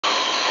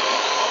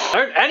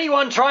Don't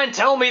anyone try and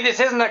tell me this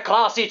isn't a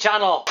classy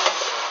channel.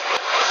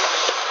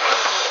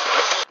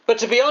 But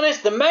to be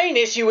honest, the main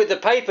issue with the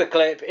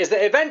paperclip is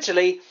that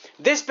eventually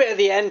this bit of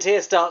the end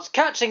here starts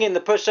catching in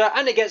the pusher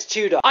and it gets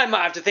chewed up. I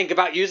might have to think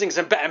about using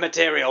some better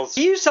materials.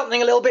 Use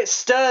something a little bit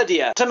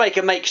sturdier to make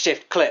a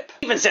makeshift clip.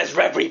 Even says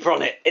Rev Reaper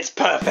on it. It's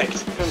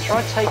perfect. I'm going to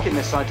try taking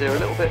this idea a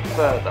little bit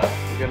further.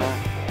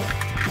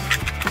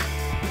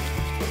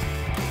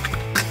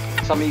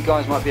 Some of you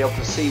guys might be able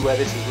to see where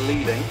this is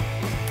leading.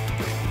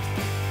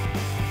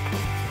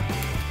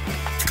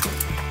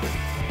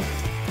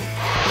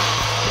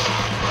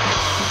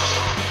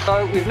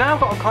 So we've now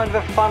got a kind of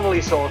a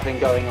funnely sort of thing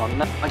going on.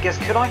 Now, I guess,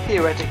 could I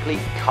theoretically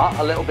cut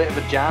a little bit of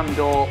a jam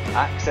door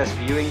access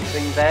viewing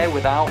thing there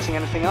without messing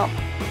anything up?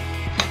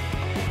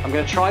 I'm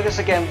going to try this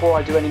again before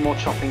I do any more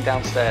chopping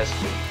downstairs.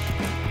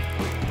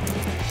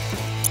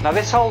 Now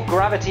this whole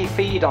gravity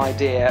feed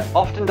idea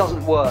often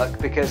doesn't work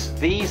because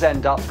these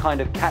end up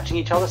kind of catching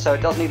each other, so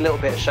it does need a little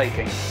bit of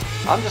shaking.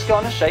 I'm just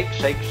going to shake,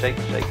 shake, shake,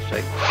 shake,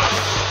 shake.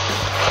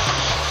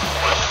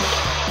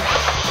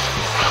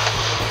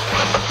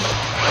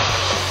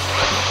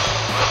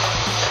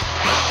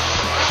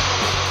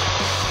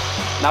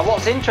 Now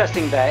what's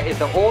interesting there is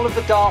that all of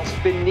the darts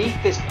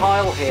beneath this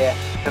pile here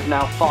have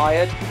now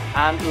fired,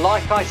 and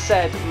like I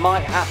said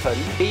might happen,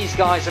 these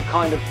guys have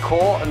kind of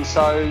caught, and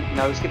so, you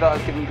know, let's give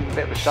them a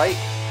bit of a shake.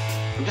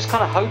 I'm just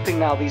kind of hoping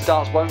now these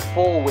darts won't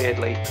fall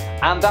weirdly,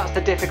 and that's the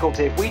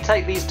difficulty. If we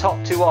take these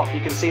top two off, you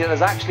can see that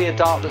there's actually a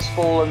dart that's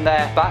fallen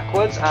there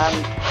backwards,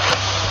 and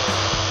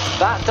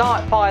that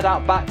dart fired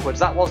out backwards.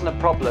 That wasn't a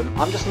problem.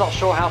 I'm just not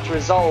sure how to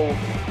resolve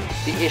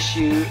the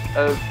issue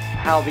of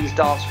how these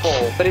darts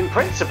fall. But in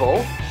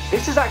principle,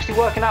 this is actually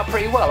working out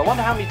pretty well. I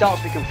wonder how many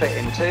darts we can fit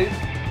in. 2,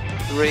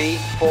 3,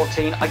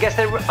 14. I guess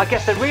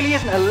there really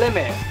isn't a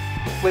limit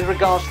with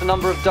regards to the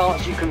number of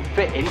darts you can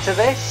fit into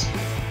this.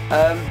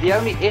 The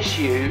only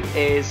issue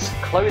is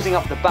closing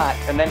up the back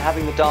and then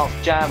having the darts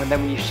jam, and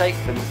then when you shake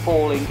them,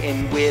 falling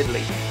in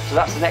weirdly. So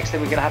that's the next thing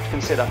we're going to have to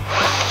consider.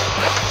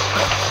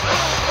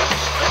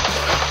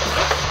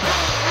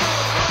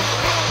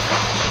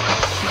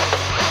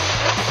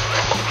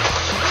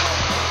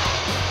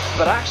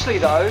 But actually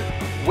though,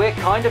 we're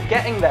kind of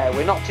getting there.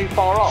 We're not too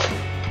far off.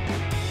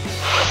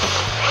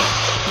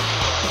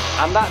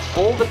 And that's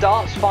all the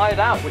darts fired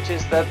out, which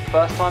is the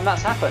first time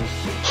that's happened.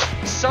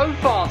 So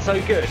far,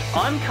 so good.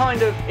 I'm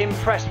kind of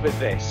impressed with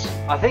this.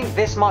 I think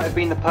this might have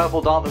been the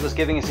purple dart that was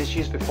giving us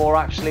issues before,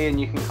 actually, and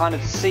you can kind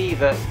of see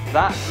that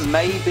that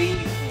maybe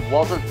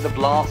wasn't the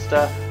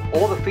blaster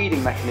or the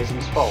feeding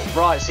mechanism's fault.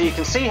 Right, so you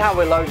can see how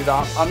we're loaded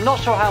up. I'm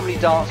not sure how many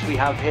darts we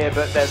have here,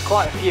 but there's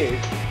quite a few.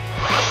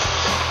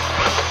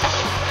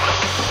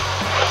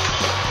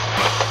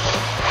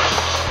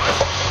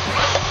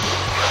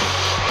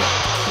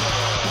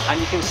 And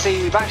you can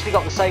see we've actually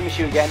got the same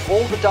issue again.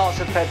 All the darts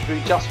have fed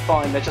through just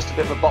fine. They're just a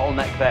bit of a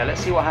bottleneck there.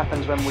 Let's see what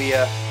happens when we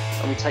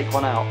take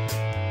one out.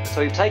 So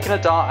we've taken a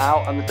dart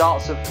out and the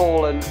darts have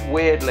fallen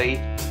weirdly.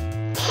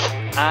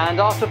 And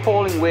after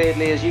falling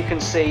weirdly, as you can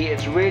see,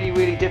 it's really,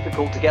 really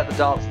difficult to get the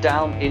darts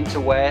down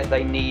into where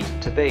they need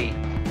to be.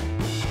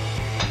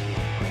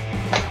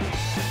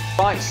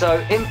 Right, so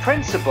in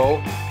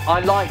principle, I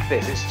like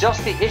this. It's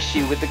just the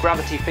issue with the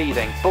gravity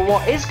feeding. But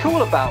what is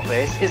cool about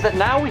this is that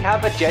now we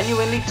have a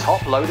genuinely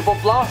top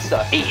loadable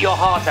blaster. Eat your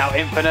heart out,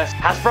 Infamous.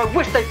 Hasbro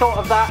wish they thought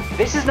of that.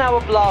 This is now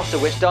a blaster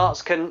which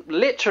darts can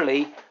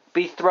literally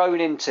be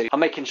thrown into. I'm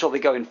making sure they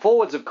go in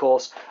forwards, of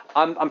course.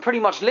 I'm pretty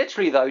much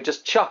literally, though,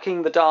 just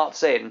chucking the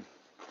darts in.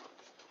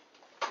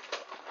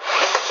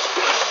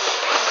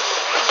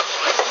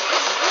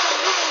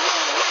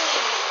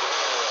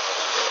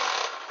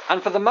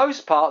 And for the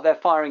most part, they're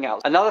firing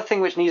out. Another thing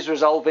which needs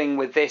resolving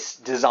with this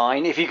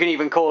design, if you can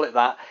even call it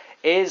that,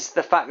 is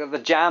the fact that the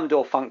jam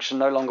door function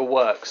no longer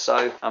works.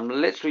 So I'm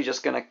literally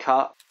just going to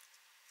cut.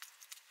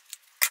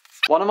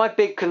 One of my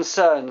big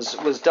concerns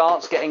was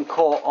darts getting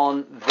caught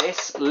on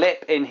this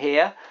lip in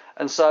here.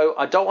 And so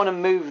I don't want to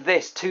move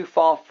this too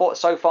far,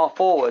 so far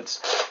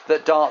forwards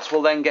that darts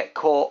will then get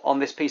caught on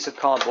this piece of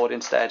cardboard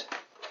instead.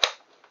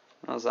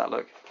 How does that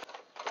look?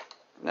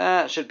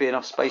 That should be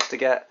enough space to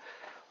get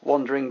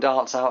wandering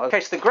darts out of. Okay,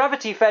 so the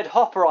gravity fed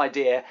hopper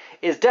idea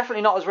is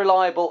definitely not as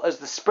reliable as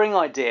the spring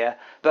idea,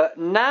 but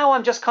now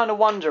I'm just kind of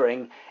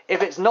wondering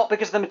if it's not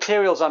because of the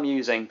materials I'm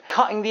using.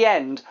 Cutting the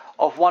end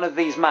of one of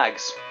these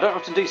mags. I don't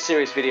often do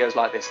serious videos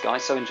like this,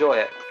 guys, so enjoy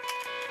it.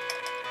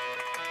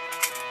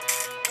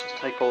 Just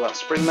take all that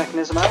spring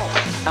mechanism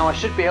out. Now I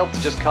should be able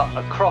to just cut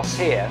across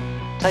here,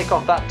 take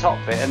off that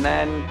top bit, and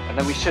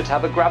then we should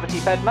have a gravity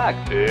fed mag.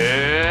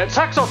 It's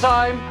hacksaw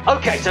time!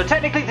 Okay, so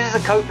technically this is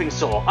a coping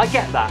saw, I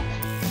get that.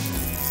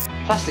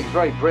 Plastic's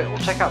very brittle,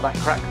 check out that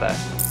crack there.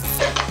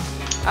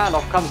 And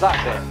off comes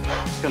that bit.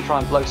 Just going to try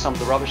and blow some of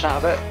the rubbish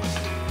out of it.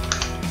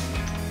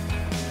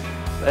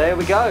 There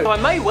we go. So I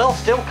may well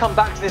still come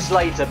back to this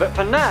later, but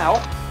for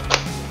now,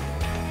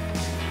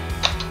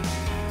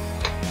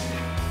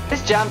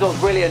 this jam door's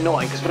really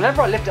annoying because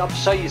whenever I lift it up to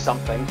show you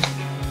something,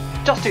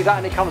 Just do that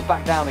and it comes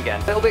back down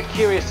again. A little bit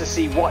curious to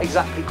see what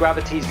exactly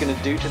gravity is going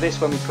to do to this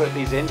when we put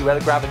these in,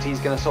 whether gravity is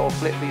going to sort of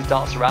flip these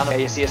darts around.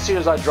 Okay, you see, as soon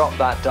as I drop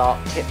that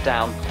dart, tip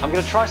down. I'm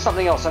going to try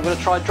something else. I'm going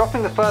to try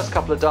dropping the first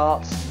couple of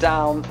darts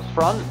down the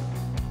front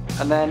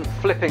and then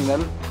flipping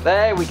them.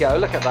 There we go,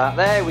 look at that,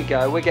 there we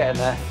go, we're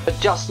getting there. But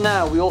just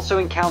now we also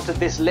encountered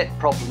this lip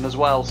problem as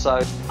well,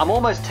 so I'm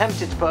almost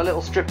tempted to put a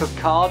little strip of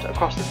card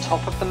across the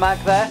top of the mag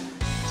there,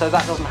 so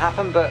that doesn't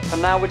happen, but for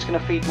now we're just going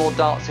to feed more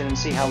darts in and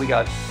see how we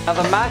go. Now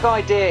the mag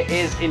idea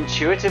is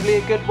intuitively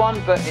a good one,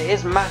 but it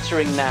is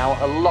mattering now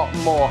a lot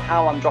more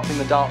how I'm dropping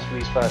the darts for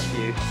these first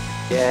few.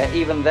 Yeah,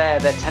 even there,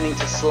 they're tending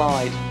to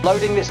slide.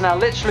 Loading this now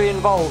literally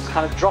involves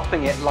kind of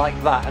dropping it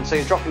like that, and so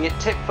you're dropping it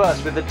tip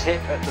first with the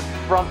tip at the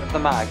front of the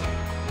mag.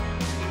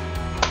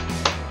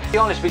 To be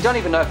honest, we don't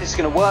even know if this is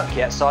going to work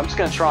yet, so I'm just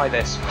going to try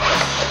this.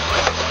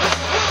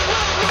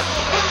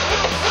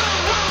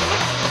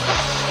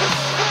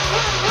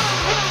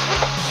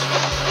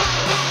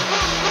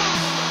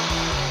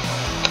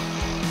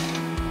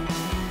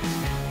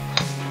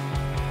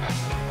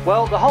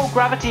 Well, the whole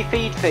gravity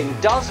feed thing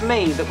does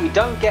mean that we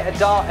don't get a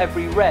dart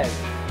every rev,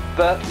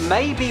 but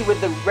maybe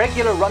with the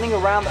regular running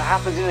around that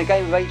happens in a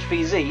game of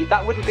HVZ,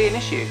 that wouldn't be an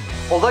issue.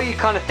 Although you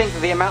kind of think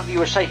that the amount that you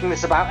were shaking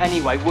this about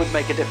anyway would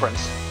make a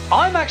difference.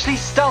 I'm actually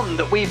stunned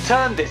that we've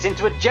turned this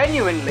into a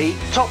genuinely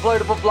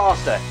top-loadable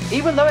blaster,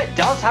 even though it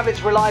does have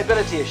its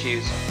reliability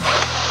issues.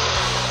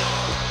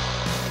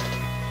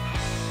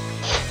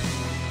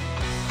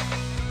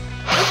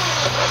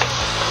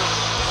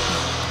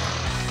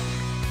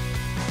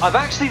 I've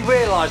actually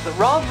realised that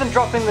rather than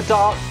dropping the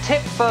dart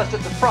tip first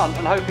at the front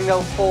and hoping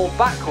they'll fall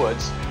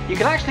backwards, you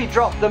can actually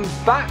drop them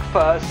back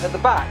first at the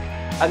back,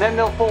 and then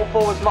they'll fall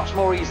forwards much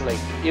more easily.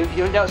 You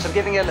notice I'm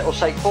giving it a little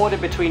shake forward in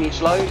between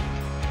each load.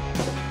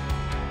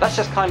 That's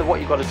just kind of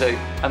what you've got to do.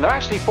 And they're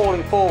actually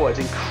falling forwards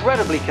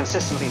incredibly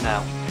consistently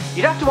now.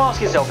 You'd have to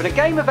ask yourself, in a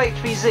game of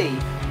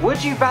HVZ,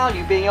 would you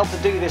value being able to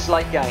do this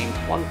late game?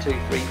 1, 2,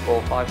 3,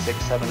 4, 5,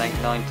 6, 7,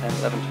 8, 9, 10,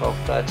 11, 12,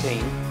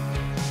 13...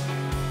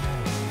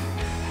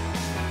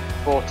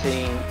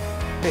 14,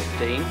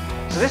 15.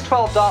 So this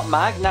 12 dart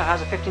mag now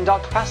has a 15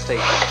 dart capacity.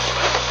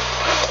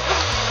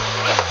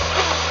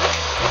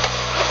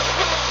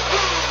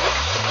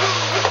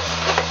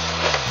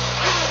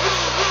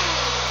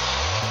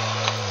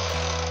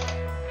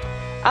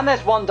 And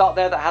there's one dart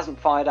there that hasn't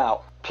fired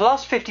out.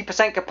 Plus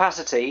 50%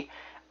 capacity,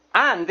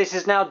 and this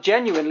is now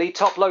genuinely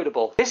top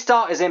loadable. This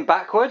dart is in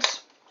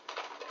backwards,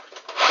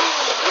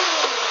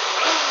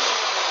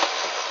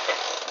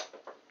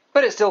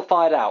 but it still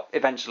fired out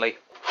eventually.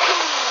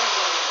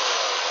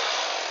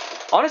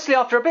 Honestly,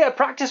 after a bit of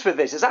practice with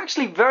this, it's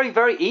actually very,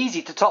 very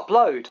easy to top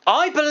load.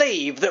 I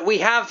believe that we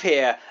have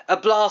here a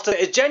blaster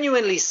that is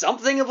genuinely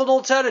something of an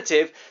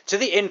alternative to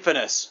the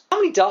Infamous.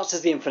 How many darts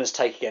does the Infamous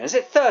take again? Is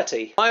it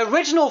 30? My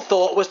original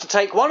thought was to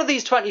take one of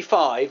these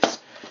 25s,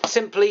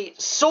 simply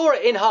saw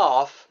it in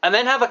half, and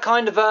then have a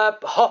kind of a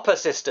hopper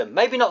system.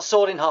 Maybe not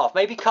sawed in half,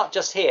 maybe cut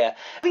just here.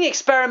 Having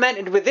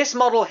experimented with this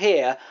model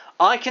here,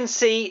 I can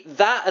see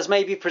that as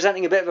maybe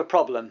presenting a bit of a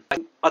problem.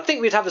 I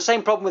think we'd have the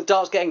same problem with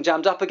darts getting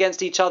jammed up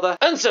against each other.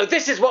 And so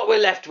this is what we're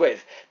left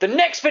with. The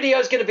next video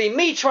is going to be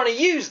me trying to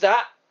use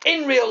that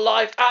in real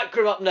life at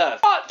Grown Up Nerf.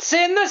 What's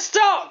in the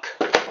stock?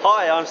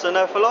 Hi, I'm Sir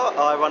Nerf a Lot.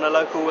 I run a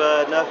local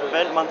Nerf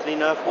event, monthly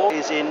Nerf War.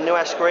 It's in New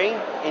Ash Green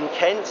in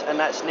Kent, and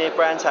that's near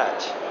Brands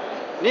Hatch.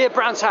 Near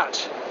Brands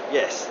Hatch?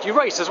 Yes. Do you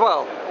race as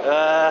well?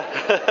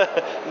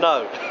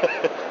 No.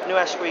 New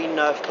Ash Green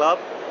Nerf Club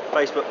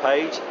Facebook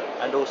page,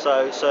 and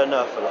also Sir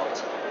Nerf a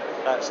Lot.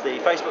 That's the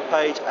Facebook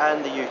page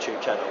and the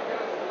YouTube channel.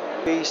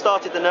 We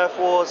started the Nerf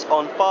Wars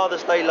on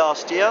Father's Day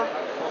last year,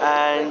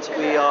 and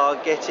we are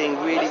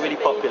getting really, really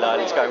popular,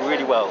 and it's going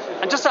really well.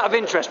 And just out of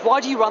interest,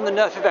 why do you run the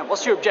Nerf event?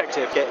 What's your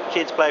objective? Get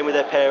kids playing with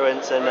their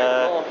parents and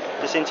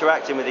just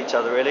interacting with each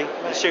other, really,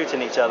 and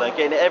shooting each other,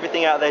 getting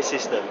everything out of their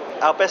system.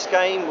 Our best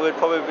game would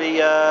probably be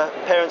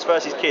parents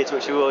versus kids,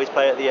 which we always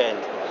play at the end.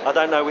 I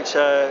don't know which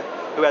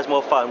who has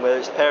more fun, whether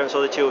it's the parents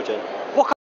or the children.